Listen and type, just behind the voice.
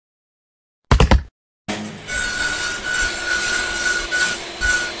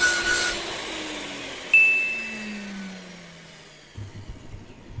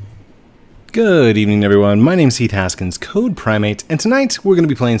Good evening, everyone. My name's Heath Haskins, Code Primate, and tonight we're going to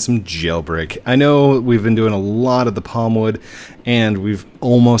be playing some Jailbreak. I know we've been doing a lot of the Palmwood, and we've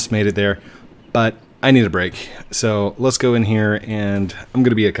almost made it there, but I need a break. So let's go in here, and I'm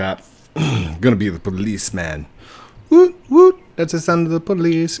going to be a cop. I'm going to be the policeman. Woot, woot. That's the sound of the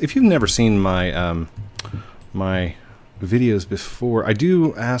police. If you've never seen my my videos before, I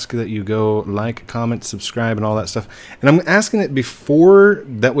do ask that you go like, comment, subscribe, and all that stuff. And I'm asking it before,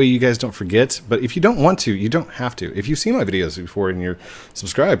 that way you guys don't forget. But if you don't want to, you don't have to. If you've seen my videos before and you're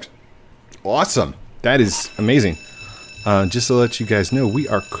subscribed, awesome. That is amazing. Just to let you guys know, we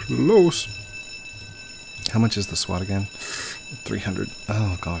are close. How much is the SWAT again? 300.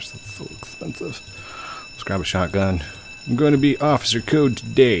 Oh gosh, that's so expensive. Let's grab a shotgun. I'm going to be Officer Code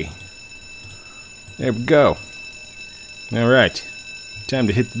today. There we go. Alright. Time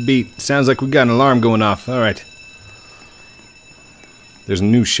to hit the beat. Sounds like we got an alarm going off. Alright. There's a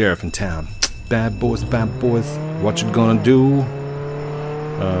new sheriff in town. Bad boys, what you gonna do?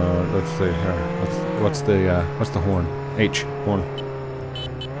 Let's see here. What's the horn? H. Horn.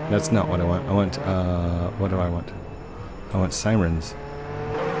 That's not what I want. I want, what do I want? I want sirens.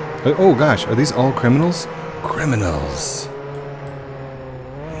 Oh gosh, are these all criminals? Criminals!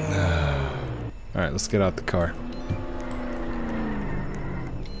 Alright, let's get out the car.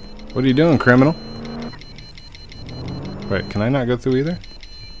 What are you doing, criminal? Wait, can I not go through either?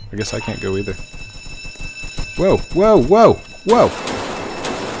 I guess I can't go either. Whoa, whoa, whoa, whoa!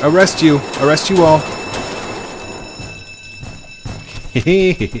 Arrest you! Arrest you all!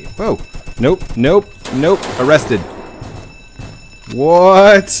 Whoa! Nope, nope, nope! Arrested!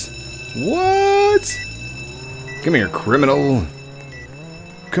 What? What? Come here, criminal!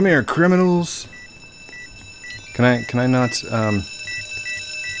 Come here, criminals! Can I not,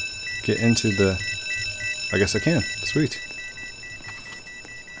 get into the... I guess I can. Sweet.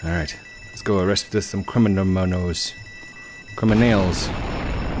 Alright. Let's go arrest some criminals. Criminals.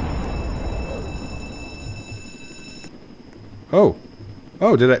 Oh!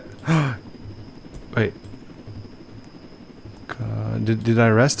 Oh, did I... Wait. Did I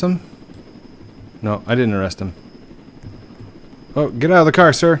arrest him? No, I didn't arrest him. Oh, get out of the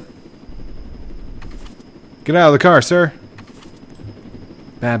car, sir! Get out of the car, sir!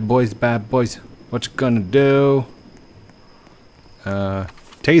 Bad boys, what you gonna do?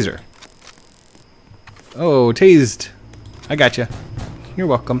 Taser. Oh, tased. I gotcha. You're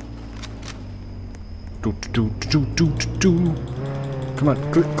welcome. Come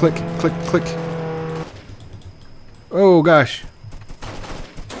on, click, click, click, click. Oh gosh.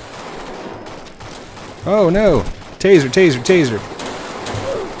 Oh no. Taser, taser, taser.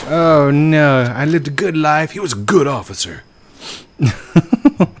 Oh no, I lived a good life. He was a good officer.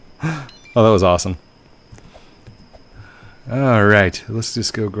 Oh, that was awesome. Alright, let's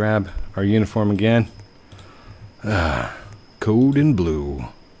just go grab our uniform again. Code in blue.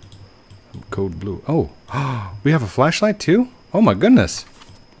 Code blue. Oh, we have a flashlight too? Oh my goodness.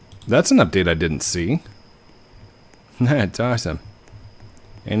 That's an update I didn't see. That's awesome.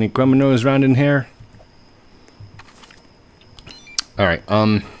 Any criminals around in here? Alright,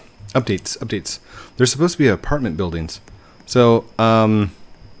 updates. There's supposed to be apartment buildings. So,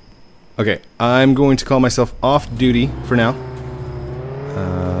 okay, I'm going to call myself off duty for now.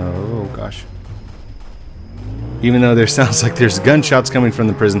 Oh gosh. Even though there sounds like there's gunshots coming from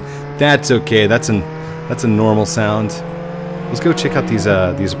the prison, that's okay. That's a normal sound. Let's go check out these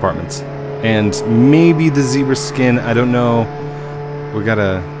apartments, and maybe the zebra skin. I don't know. We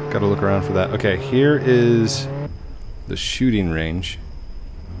gotta look around for that. Okay, here is the shooting range.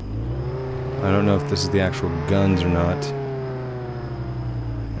 I don't know if this is the actual guns or not.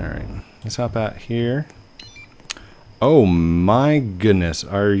 Alright, let's hop out here. Oh my goodness,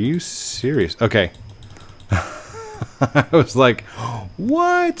 are you serious? Okay. I was like,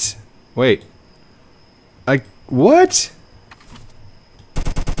 what? Wait. What?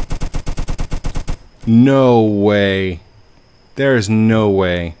 No way. There's no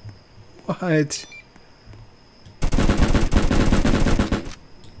way. What?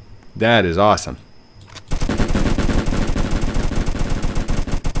 That is awesome.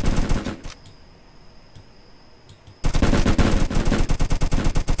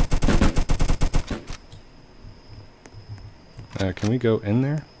 Can we go in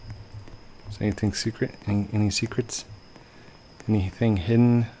there? Is anything secret? Any secrets? Anything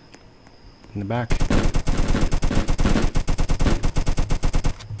hidden in the back?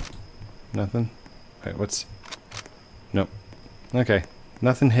 Nothing? Wait, what's... Nope. Okay.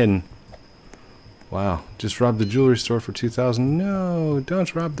 Nothing hidden. Wow. Just robbed the jewelry store for $2,000. No,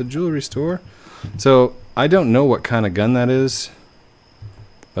 don't rob the jewelry store. So, I don't know what kind of gun that is.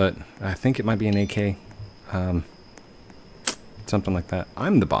 but I think it might be an AK. Something like that.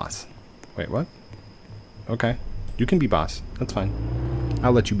 I'm the boss. Wait, what? Okay. You can be boss. That's fine.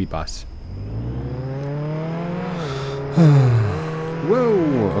 I'll let you be boss.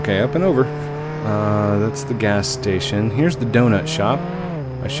 Whoa! Okay, up and over. That's the gas station. Here's the donut shop.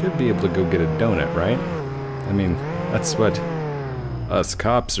 I should be able to go get a donut, right? I mean, that's what us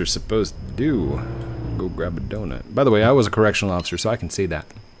cops are supposed to do. Go grab a donut. By the way, I was a correctional officer, so I can say that.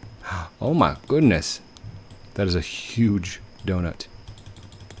 Oh my goodness. That is a huge donut.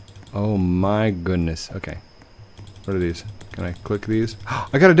 Oh my goodness. Okay. What are these? Can I click these?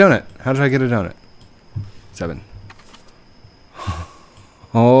 I got a donut. How did I get a donut? 7.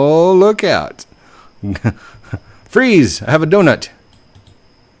 Oh, look out. Freeze! I have a donut.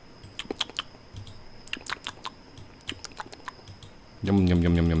 Yum, yum,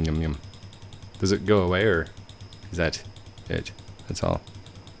 yum, yum, yum, yum, yum. Does it go away, or is that it? That's all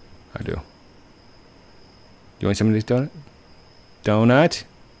I do. You want some of these donut? Donut?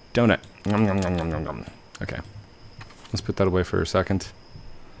 Donut. Yum, yum, yum, yum, yum, yum. Okay. Let's put that away for a second.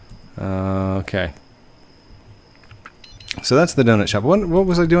 Okay. So that's the donut shop. What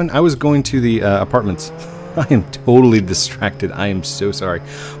was I doing? I was going to the apartments. I am totally distracted. I am so sorry.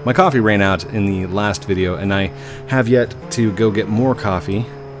 My coffee ran out in the last video, and I have yet to go get more coffee.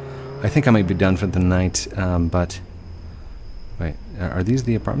 I think I might be done for the night, but... Wait, are these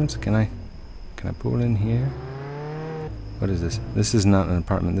the apartments? Can I pull in here? What is this? This is not an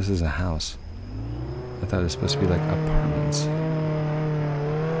apartment. This is a house. I thought it was supposed to be like apartments.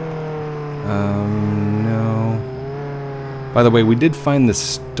 No. By the way, we did find the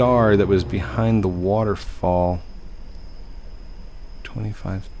star that was behind the waterfall.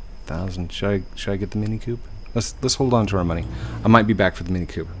 25,000. Should I get the Mini Coupe? Let's hold on to our money. I might be back for the Mini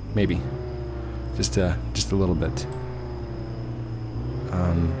Coupe. Maybe. Just a little bit.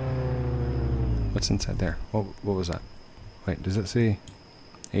 What's inside there? What was that? Wait, does it say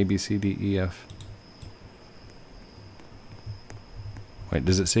A, B, C, D, E, F? Wait,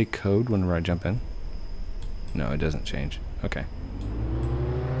 does it say code whenever I jump in? No, it doesn't change. Okay.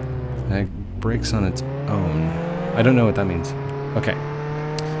 It brakes on its own. I don't know what that means. Okay.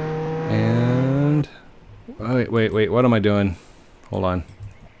 And... Wait, what am I doing? Hold on.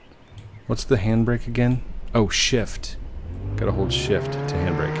 What's the handbrake again? Oh, shift. Gotta hold shift to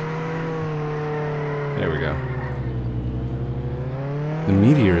handbrake. There we go. The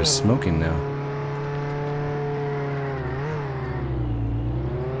meteor is smoking now.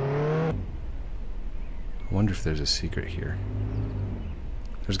 I wonder if there's a secret here.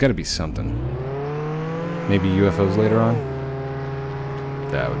 There's got to be something. Maybe UFOs later on?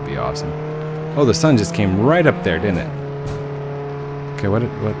 That would be awesome. Oh, the sun just came right up there, didn't it? Okay, what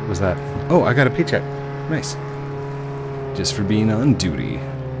was that? Oh, I got a paycheck. Nice. Just for being on duty.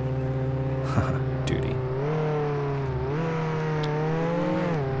 Haha, duty.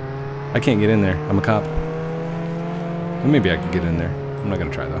 I can't get in there. I'm a cop. Well, maybe I could get in there. I'm not going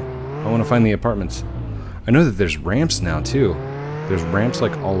to try, though. I want to find the apartments. I know that there's ramps now, too. There's ramps,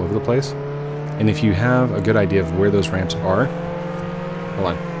 like, all over the place. And if you have a good idea of where those ramps are... Hold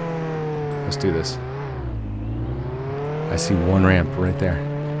on. Let's do this. I see one ramp right there.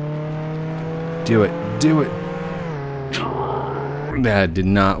 Do it. Do it. That did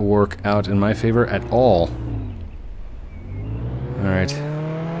not work out in my favor at all. Alright.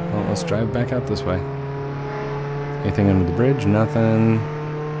 Well, let's drive back out this way. Anything under the bridge? Nothing.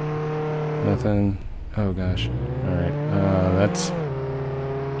 Nothing. Oh gosh. Alright.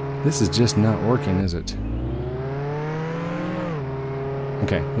 This is just not working, is it?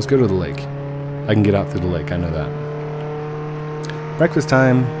 Okay, let's go to the lake. I can get out through the lake, I know that. Breakfast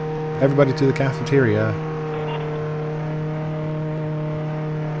time. Everybody to the cafeteria.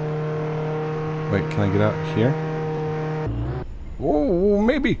 Wait, can I get out here? Oh,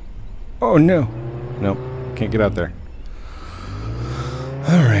 maybe. Oh no. Nope, can't get out there.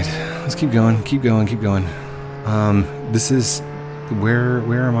 Alright, let's keep going, keep going, keep going. This is... Where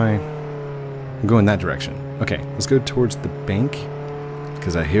am I? I'm going that direction. Okay, let's go towards the bank.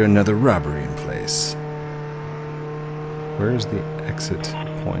 Because I hear another robbery in place. Where is the exit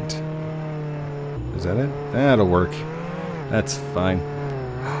point? Is that it? That'll work. That's fine.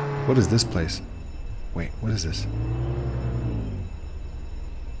 What is this place? Wait, what is this?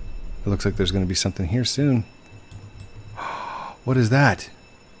 It looks like there's going to be something here soon. What is that?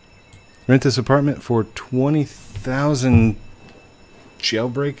 Rent this apartment for 20,000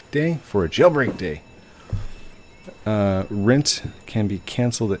 jailbreak day? For a jailbreak day. Rent can be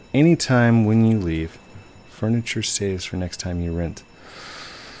canceled at any time when you leave. Furniture saves for next time you rent.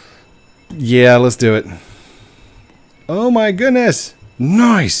 Yeah, let's do it. Oh my goodness!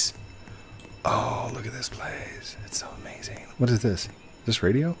 Nice! Oh, look at this place. It's so amazing. What is this? Is this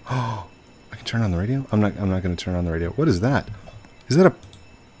radio? Oh, I can turn on the radio? I'm not going to turn on the radio. What is that? Is that a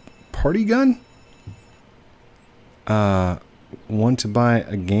party gun? Want to buy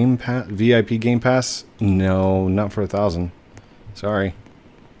a game pass, VIP game pass? No, not for 1,000. Sorry.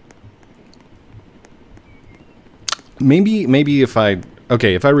 Maybe if I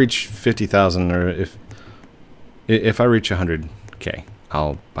reach 50,000 or if I reach 100K,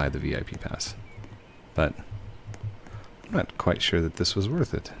 I'll buy the VIP pass. But I'm not quite sure that this was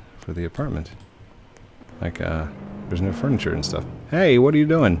worth it for the apartment. Like, there's no furniture and stuff. Hey, what are you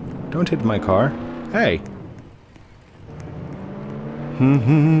doing? Don't hit my car. Hey.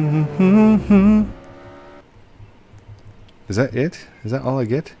 Is that it? Is that all I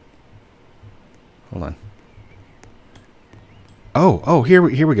get? Hold on. Oh, here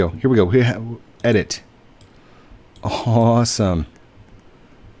we go. Here we go. Edit. Awesome.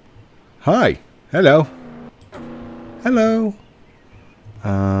 Hi. Hello. Hello.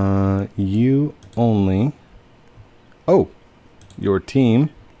 You only. Oh, your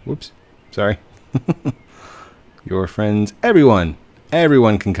team. Whoops. Sorry. Your friends. Everyone.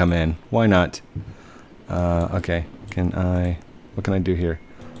 Everyone can come in. Why not? Okay. What can I do here?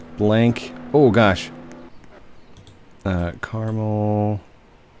 Blank. Oh, gosh. Caramel.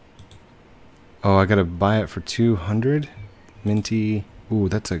 Oh, I gotta buy it for 200. Minty. Ooh,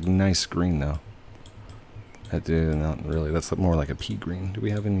 that's a nice green, though. Not really. That's more like a pea green. Do we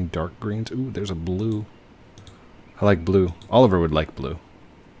have any dark greens? Ooh, there's a blue. I like blue. Oliver would like blue.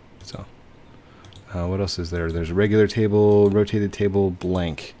 So. What else is there? There's a regular table, rotated table,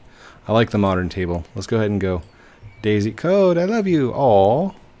 blank. I like the modern table. Let's go ahead and go. Daisy. Code, I love you.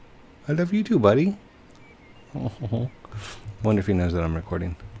 Aw. I love you too, buddy. Wonder if he knows that I'm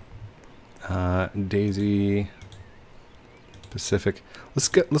recording. Daisy. Pacific. Let's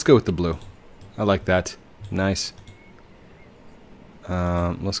go with the blue. I like that. Nice.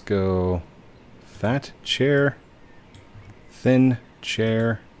 Let's go fat chair, thin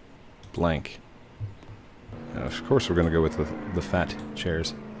chair, blank. And of course we're going to go with the fat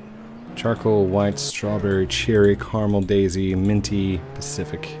chairs. Charcoal, white, strawberry, cherry, caramel, daisy, minty,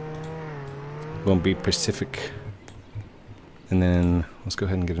 Pacific. Won't be Pacific. And then let's go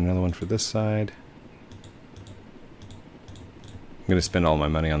ahead and get another one for this side. I'm going to spend all my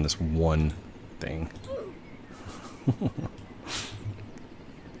money on this one thing.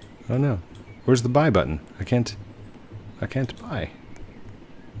 Oh no. Where's the buy button? I can't buy.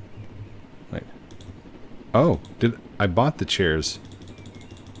 Wait. Oh, I bought the chairs.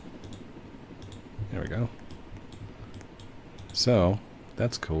 There we go. So,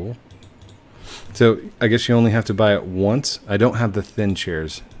 that's cool. So, I guess you only have to buy it once. I don't have the thin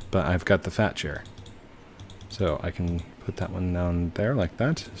chairs, but I've got the fat chair. So, I can put that one down there like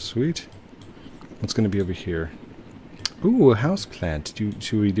that. Sweet. What's going to be over here? Ooh, a house plant.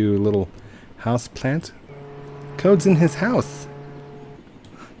 Should we do a little house plant? Code's in his house.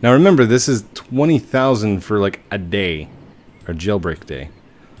 Now remember, this is 20,000 for like a day, or jailbreak day.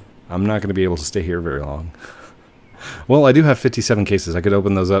 I'm not going to be able to stay here very long. Well, I do have 57 cases. I could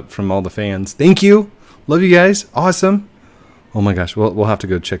open those up from all the fans. Thank you. Love you guys. Awesome. Oh my gosh. We'll have to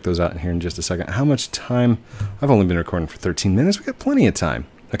go check those out here in just a second. How much time? I've only been recording for 13 minutes. We got plenty of time.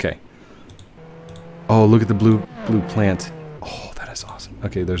 Okay. Oh, look at the blue plant. Oh, that is awesome.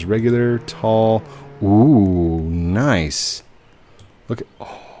 Okay, there's regular, tall. Ooh, nice. Look at,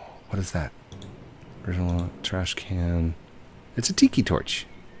 oh, what is that? Original trash can. It's a tiki torch.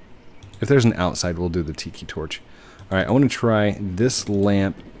 If there's an outside, we'll do the tiki torch. All right, I want to try this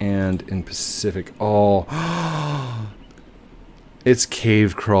lamp and in Pacific. Oh, it's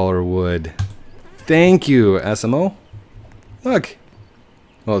cave crawler wood. Thank you, SMO. Look.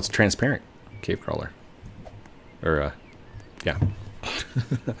 Well, it's transparent cave crawler. Or, yeah.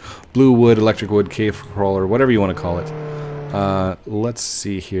 Blue wood, electric wood, cave crawler, whatever you want to call it. Let's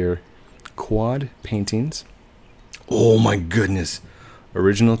see here. Quad paintings. Oh my goodness.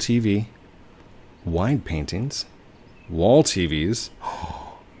 Original TV. Wide paintings. Wall TVs.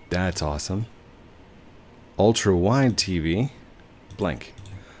 Oh, that's awesome. Ultra wide TV. Blank.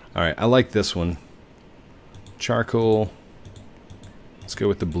 Alright, I like this one. Charcoal. Let's go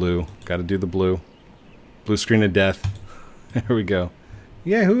with the blue. Gotta do the blue. Blue screen of death. There we go.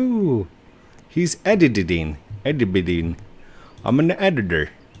 Yahoo! He's editing. I'm an editor.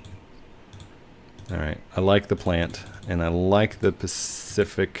 Alright, I like the plant. And I like the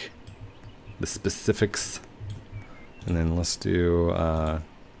specifics. And then let's do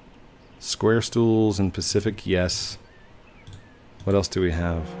square stools and Pacific, yes. What else do we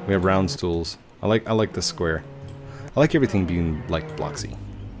have? We have round stools. I like the square. I like everything being like blocksy,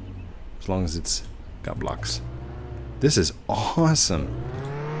 as long as it's got blocks. This is awesome.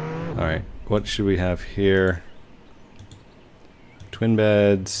 Alright, what should we have here? Twin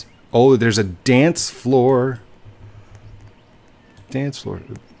beds. Oh, there's a dance floor. Dance floor.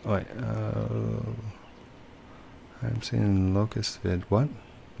 Oh, wait, I'm seeing Locust vid. What?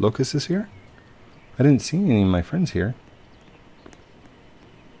 Locust is here? I didn't see any of my friends here.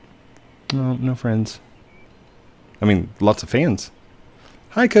 No, no friends. I mean, lots of fans.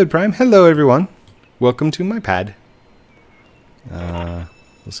 Hi, Code Prime. Hello, everyone. Welcome to my pad.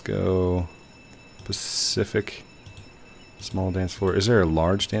 Let's go Pacific. Small dance floor. Is there a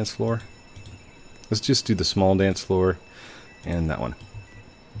large dance floor? Let's just do the small dance floor and that one.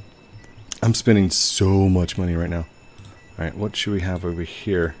 I'm spending so much money right now. Alright, what should we have over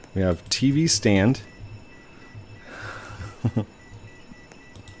here? We have TV stand.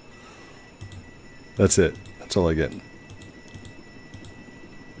 That's it. That's all I get.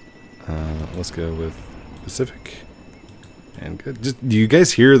 Let's go with Pacific. And good. Just, do you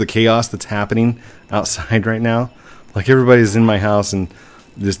guys hear the chaos that's happening outside right now? Like everybody's in my house and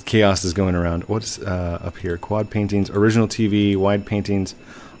this chaos is going around. What's up here? Quad paintings, original TV, wide paintings.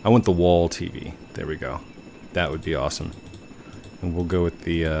 I want the wall TV. There we go. That would be awesome. And we'll go with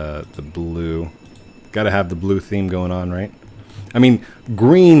the blue. Got to have the blue theme going on, right? I mean,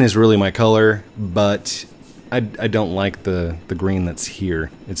 green is really my color, but I don't like the green that's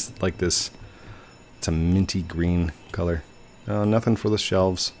here. It's like this. It's a minty green color. Oh, nothing for the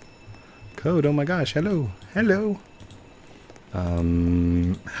shelves. Code. Oh my gosh. Hello. Hello.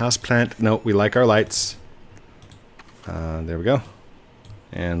 Houseplant. No, we like our lights. There we go.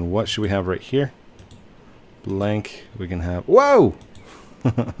 And what should we have right here? Blank. We can have... Whoa!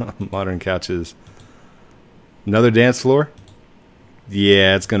 Modern couches. Another dance floor?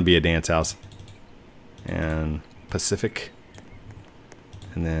 Yeah, it's going to be a dance house. And Pacific.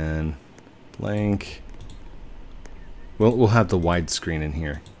 And then blank. We'll have the widescreen in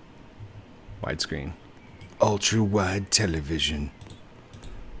here. Widescreen. Ultra wide television.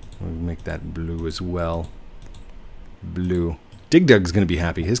 We'll make that blue as well. Blue. Dig Dug's gonna be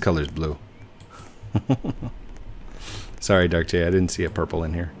happy. His color's blue. Sorry, Dark J. I didn't see a purple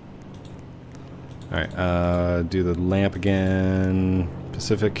in here. Alright, do the lamp again.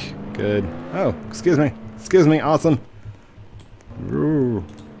 Pacific. Good. Oh, excuse me. Excuse me. Awesome. Ooh.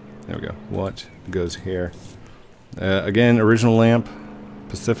 There we go. What goes here? Again, original lamp.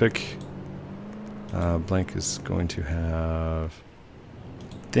 Pacific. Blank is going to have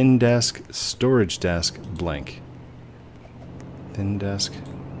thin desk, storage desk, blank. Thin desk,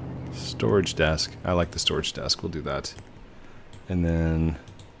 storage desk. I like the storage desk. We'll do that. And then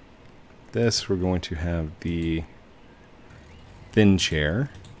this, we're going to have the thin chair.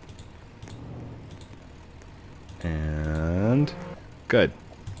 And good.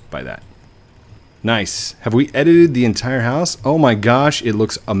 Buy that. Nice. Have we edited the entire house? Oh my gosh, it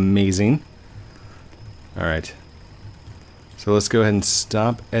looks amazing. Alright. So let's go ahead and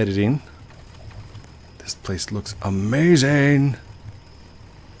stop editing. This place looks amazing.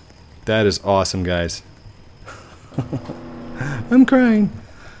 That is awesome, guys. I'm crying.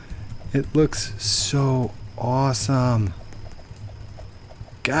 It looks so awesome.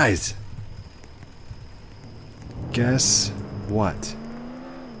 Guys. Guess what?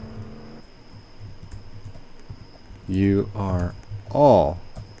 You are all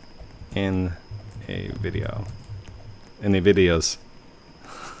in a video. In a videos.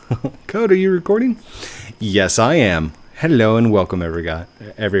 Code, are you recording? Yes, I am. Hello and welcome, everyone.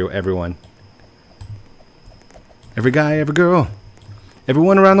 Every guy, every girl,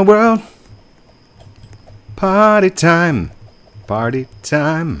 everyone around the world. Party time. Party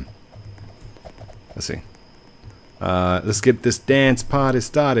time. Let's see. Let's get this dance party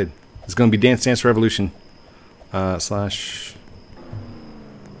started. It's gonna be Dance Dance Revolution. Slash.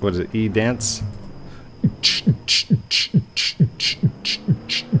 What is it? E-dance?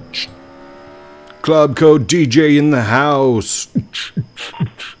 Club Code DJ in the house.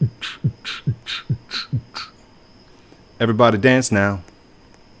 Everybody dance now.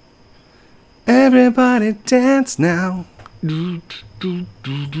 Everybody dance now.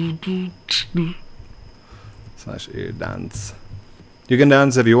 Slash ear dance. You can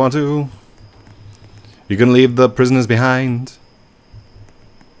dance if you want to. You can leave the prisoners behind.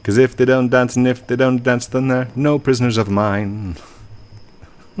 Cause if they don't dance and if they don't dance, then they're no prisoners of mine.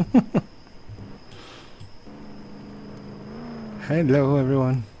 Hello,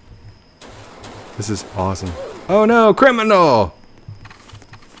 everyone. This is awesome. Oh no, criminal!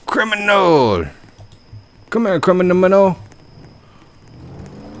 Criminal! Come here, criminal.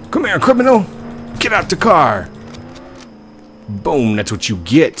 Come here, criminal! Get out the car! Boom, that's what you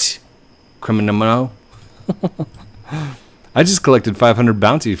get, criminal. I just collected 500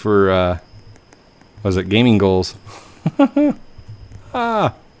 bounty for, what was it, gaming goals.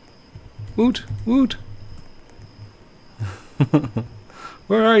 Ah, woot, woot.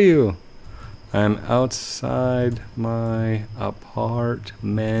 Where are you? I'm outside my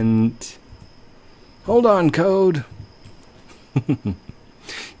apartment. Hold on, Code.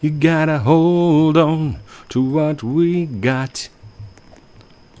 You gotta hold on to what we got.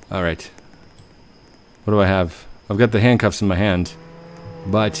 Alright. What do I have? I've got the handcuffs in my hand.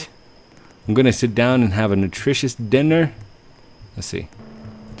 But I'm gonna sit down and have a nutritious dinner. Let's see.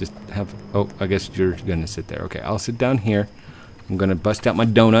 Just have... Oh, I guess you're gonna sit there. Okay, I'll sit down here. I'm gonna bust out my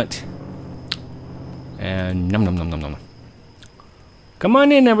donut. And nom nom nom nom nom. Come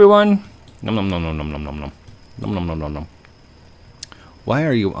on in, everyone. Nom nom nom nom nom nom nom nom. Nom nom nom nom nom. Why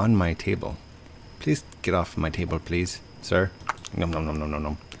are you on my table? Please get off my table, please, sir. Nom nom nom nom nom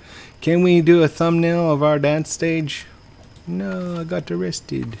nom. Can we do a thumbnail of our dance stage? No, I got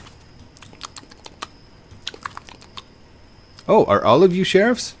arrested. Oh, are all of you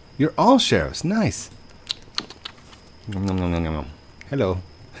sheriffs? You're all sheriffs. Nice. Nom nom nom nom nom. Hello.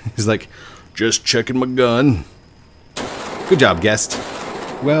 He's like, just checking my gun. Good job, guest.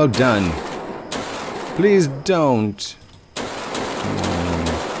 Well done. Please don't.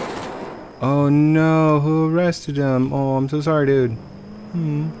 Oh no, who arrested him? Oh, I'm so sorry, dude.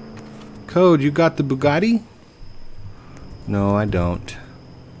 Code, you got the Bugatti? No, I don't.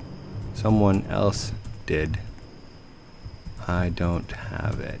 Someone else did. I don't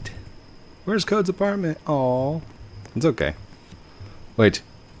have it. Where's Code's apartment? Oh, it's okay. Wait,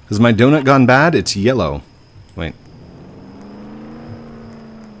 has my donut gone bad? It's yellow. Wait.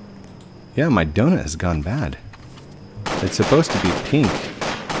 Yeah, my donut has gone bad. It's supposed to be pink,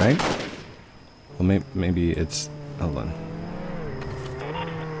 right? Well, maybe it's... Hold on.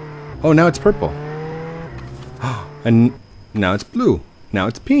 Oh, now it's purple. And now it's blue. Now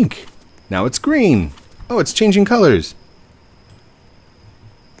it's pink. Now it's green. Oh, it's changing colors.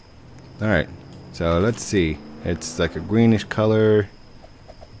 Alright. So, let's see. It's like a greenish color.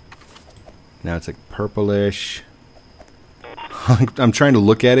 Now it's like purplish. I'm trying to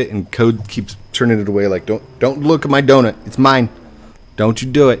look at it and Code keeps turning it away like, don't look at my donut. It's mine. Don't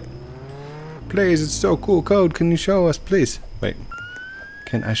you do it. Please, it's so cool. Code, can you show us, please? Wait.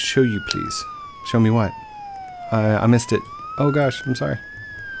 Can I show you, please? Show me what? I missed it. Oh gosh, I'm sorry.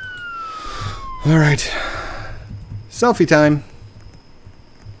 Alright. Selfie time.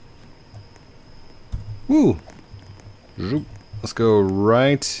 Woo. Let's go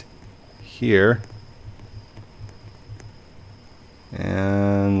right here.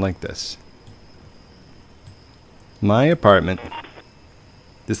 And like this. My apartment.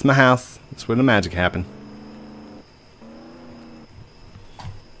 This is my house. This is where the magic happened.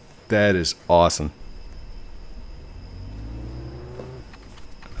 That is awesome.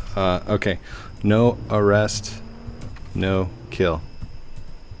 Okay. No arrest. No kill.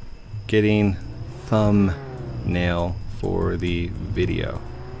 Getting thumbnail for the video.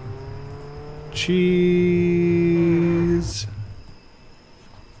 Cheese.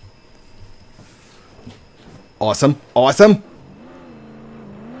 Awesome. Awesome.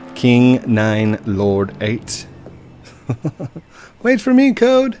 King 9, Lord 8. Wait for me,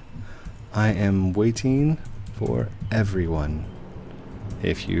 Code. I am waiting for everyone.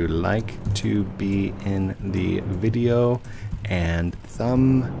 If you like to be in the video and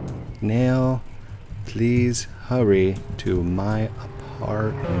thumbnail, please hurry to my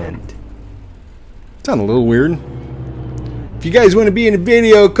apartment. Sound a little weird. If you guys want to be in a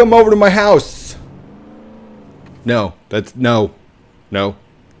video, come over to my house. No, that's no.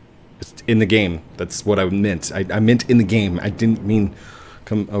 It's in the game. That's what I meant. I meant in the game. I didn't mean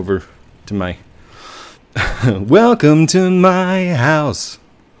come over to my... Welcome to my house.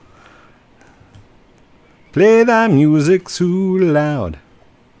 Play that music too loud.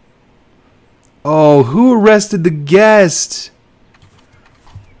 Oh, who arrested the guest?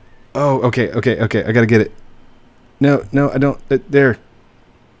 Oh, okay. I gotta get it. No, I don't. There.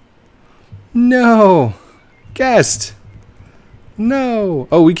 No. Guest. No.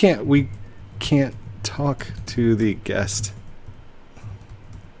 Oh, we can't talk to the guest.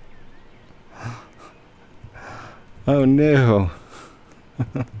 Oh no.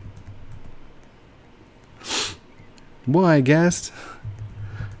 Why, guest?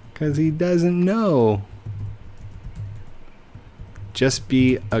 Because he doesn't know. Just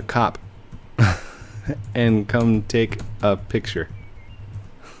be a cop and come take a picture.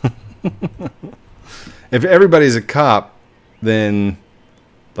 If everybody's a cop, then,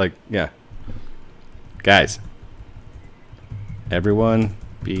 like, yeah. Guys. Everyone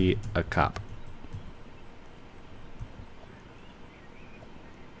be a cop.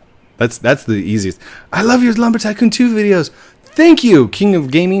 That's the easiest. I love your Lumber Tycoon 2 videos. Thank you, King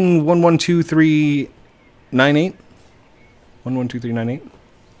of Gaming 112398.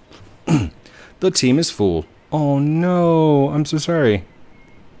 112398. The team is full. Oh no, I'm so sorry.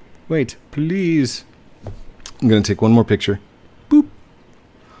 Wait, please. I'm gonna take one more picture. Boop.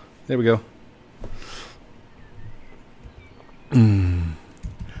 There we go.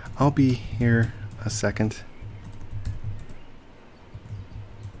 I'll be here a second.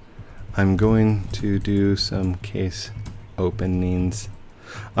 I'm going to do some case openings.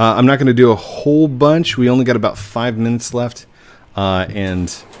 I'm not going to do a whole bunch. We only got about 5 minutes left.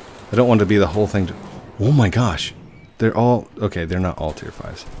 And I don't want to be the whole thing. Oh my gosh. They're all... Okay, they're not all tier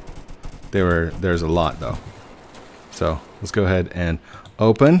 5s. There's a lot though. So let's go ahead and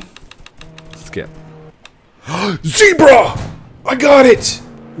open. Skip. Zebra! I got it!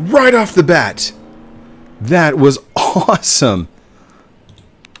 Right off the bat. That was awesome.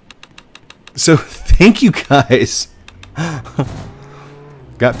 So, thank you guys.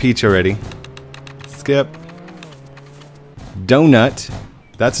 Got Peach already. Skip. Donut.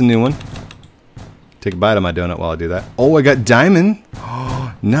 That's a new one. Take a bite of my donut while I do that. Oh, I got Diamond.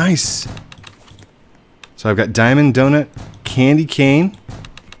 Oh, nice. So, I've got Diamond, Donut, Candy Cane.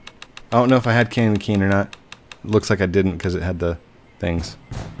 I don't know if I had Candy Cane or not. It looks like I didn't because it had the things.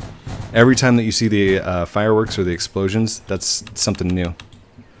 Every time that you see the fireworks or the explosions, that's something new.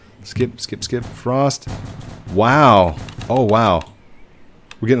 Skip, skip, skip. Frost. Wow. Oh, wow.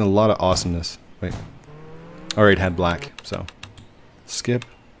 We're getting a lot of awesomeness. Wait. Alright, had black, so. Skip.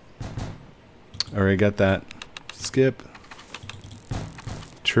 Alright, got that. Skip.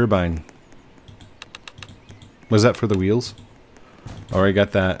 Turbine. Was that for the wheels? Alright,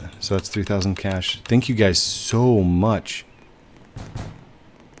 got that. So that's 3,000 cash. Thank you guys so much.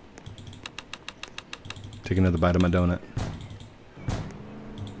 Take another bite of my donut.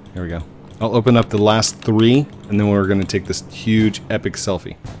 There we go. I'll open up the last 3, and then we're going to take this huge, epic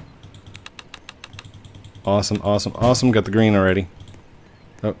selfie. Awesome, awesome, awesome. Got the green already.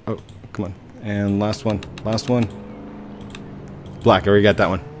 Oh, come on. And last one. Last one. Black. I already got that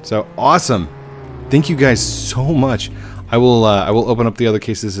one. So, awesome. Thank you guys so much. I will open up the other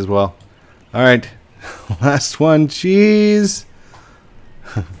cases as well. All right. Last one. Cheese.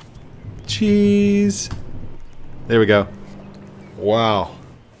 Cheese. There we go. Wow.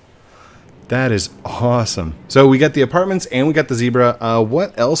 That is awesome. So we got the apartments and we got the zebra.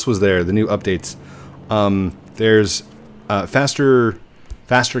 What else was there? The new updates. There's faster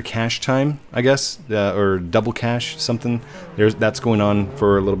cache time, I guess, or double cache something. That's going on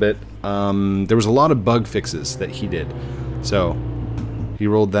for a little bit. There was a lot of bug fixes that he did. So he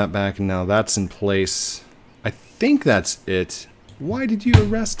rolled that back and now that's in place. I think that's it. Why did you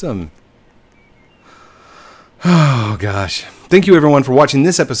arrest him? Oh gosh. Thank you everyone for watching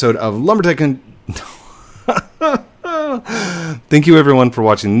this episode of Lumber Tycoon. Thank you everyone for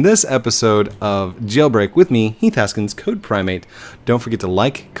watching this episode of Jailbreak with me, Heath Haskins, code Primate. Don't forget to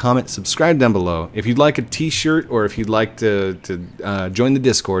like, comment, subscribe down below. If you'd like a t-shirt or if you'd like to join the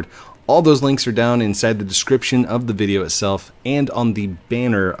Discord, all those links are down inside the description of the video itself and on the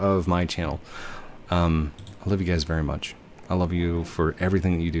banner of my channel. I love you guys very much. I love you for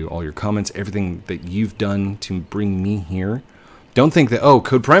everything that you do, all your comments, everything that you've done to bring me here. Don't think that, oh,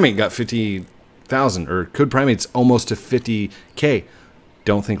 Code Primate got 50,000 or Code Primate's almost to 50K.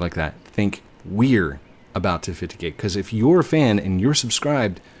 Don't think like that. Think we're about to 50K. Because if you're a fan and you're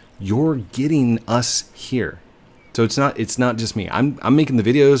subscribed, you're getting us here. So it's not just me. I'm making the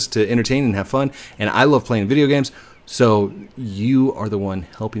videos to entertain and have fun, and I love playing video games. So you are the one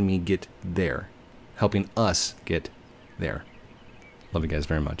helping me get there, helping us get there. Love you guys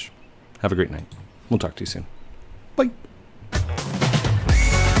very much. Have a great night. We'll talk to you soon. Bye.